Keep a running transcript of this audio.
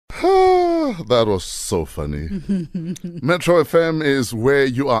That was so funny. Metro FM is where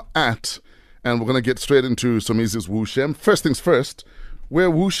you are at, and we're going to get straight into Somizi'S Woo Shem. First things first, we're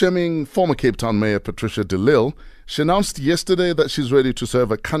Woo Shemming former Cape Town Mayor Patricia de Lille. She announced yesterday that she's ready to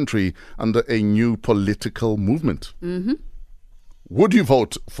serve a country under a new political movement. Mm-hmm. Would you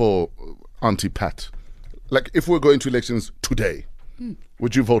vote for Auntie Pat? Like, if we're going to elections today,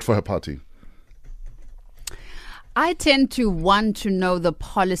 would you vote for her party? I tend to want to know the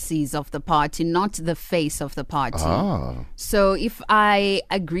policies of the party, not the face of the party. So if I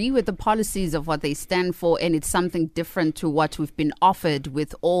agree with the policies of what they stand for and it's something different to what we've been offered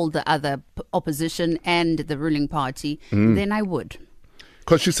with all the other opposition and the ruling party, then I would.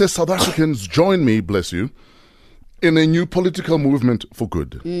 Because she says South Africans join me, bless you, in a new political movement for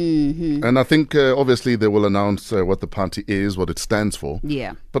good. Mm-hmm. And I think obviously they will announce what the party is, what it stands for.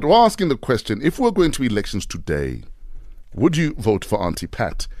 Yeah. But we're asking the question, if we're going to elections today, would you vote for Auntie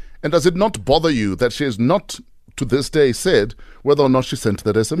Pat? And does it not bother you that she has not, to this day, said whether or not she sent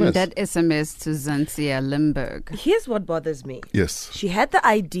that SMS? That SMS to Zanzia Limburg. Here's what bothers me. Yes. She had the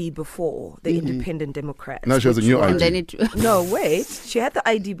ID before the Independent Democrats. Now she has a new ID. And then No, wait. She had the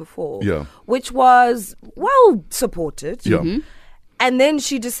ID before. Yeah. Which was well supported. Yeah. Mm-hmm. And then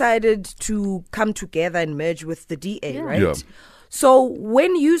she decided to come together and merge with the DA, right? Yeah. So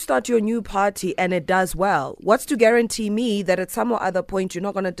when you start your new party and it does well, what's to guarantee me that at some or other point you're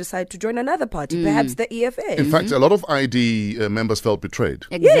not going to decide to join another party, perhaps the EFA? In fact, a lot of ID members felt betrayed.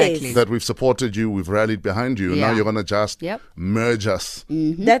 Exactly. Yes. That we've supported you, we've rallied behind you, and Yeah. now you're going to just Yep. merge us.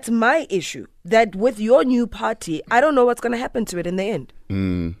 That's my issue. That with your new party, I don't know what's going to happen to it in the end.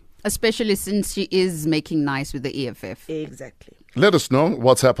 Especially since she is making nice with the EFF. Exactly. Let us know.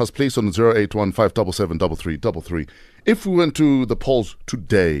 WhatsApp us, please, on 081-577-3333. If we went to the polls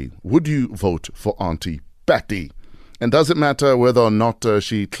today, would you vote for Auntie Patty? And does it matter whether or not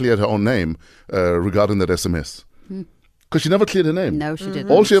she cleared her own name regarding that SMS? Because she never cleared her name. No, she didn't.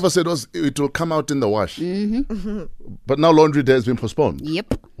 All she ever said was it will come out in the wash. But now Laundry Day has been postponed.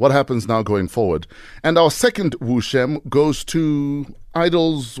 Yep. What happens now going forward? And our second Woo Shem goes to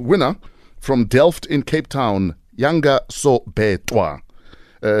Idol's winner from Delft in Cape Town, Yanga Sobetwa.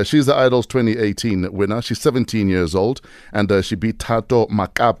 She's the Idol's 2018 winner. She's 17 years old, and she beat Tato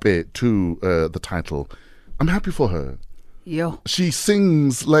Makape to the title. I'm happy for her. Yo. She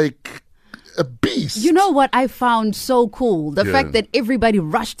sings like a beast. You know what I found so cool? The Yeah. fact that everybody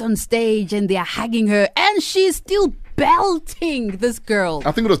rushed on stage and they're hugging her and she's still belting this girl.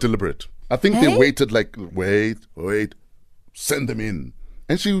 I think it was deliberate. I think they waited like, wait, send them in.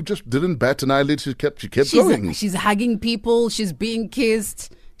 And she just didn't bat an eyelid. She kept going. She's hugging people. She's being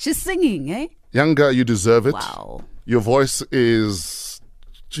kissed. She's singing, eh? Younger, you deserve it. Wow. Your voice is...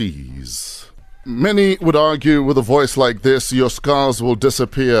 Jeez. Many would argue with a voice like this, your scars will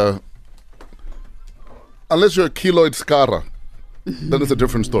disappear. Unless you're a keloid scarer. Then it's a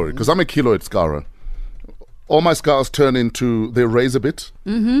different story. Because I'm a keloid scarer. All my scars turn into... They raise a bit.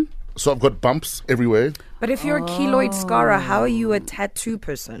 Mm-hmm. So I've got bumps everywhere. But if you're a keloid scarer, how are you a tattoo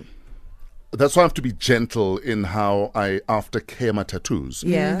person? That's why I have to be gentle in how I aftercare my tattoos.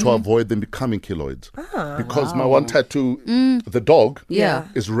 Yeah. To avoid them becoming keloids. Because my one tattoo, the dog, Yeah.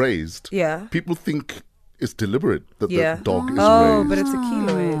 is raised. Yeah. People think it's deliberate that Yeah. the dog is Oh, raised. but it's a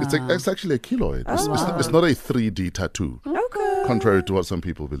keloid. It's actually a keloid. It's not a 3D tattoo. Okay. Contrary to what some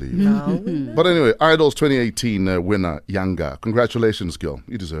people believe. But anyway, Idol's 2018 winner, Yanga. Congratulations, girl.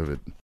 You deserve it.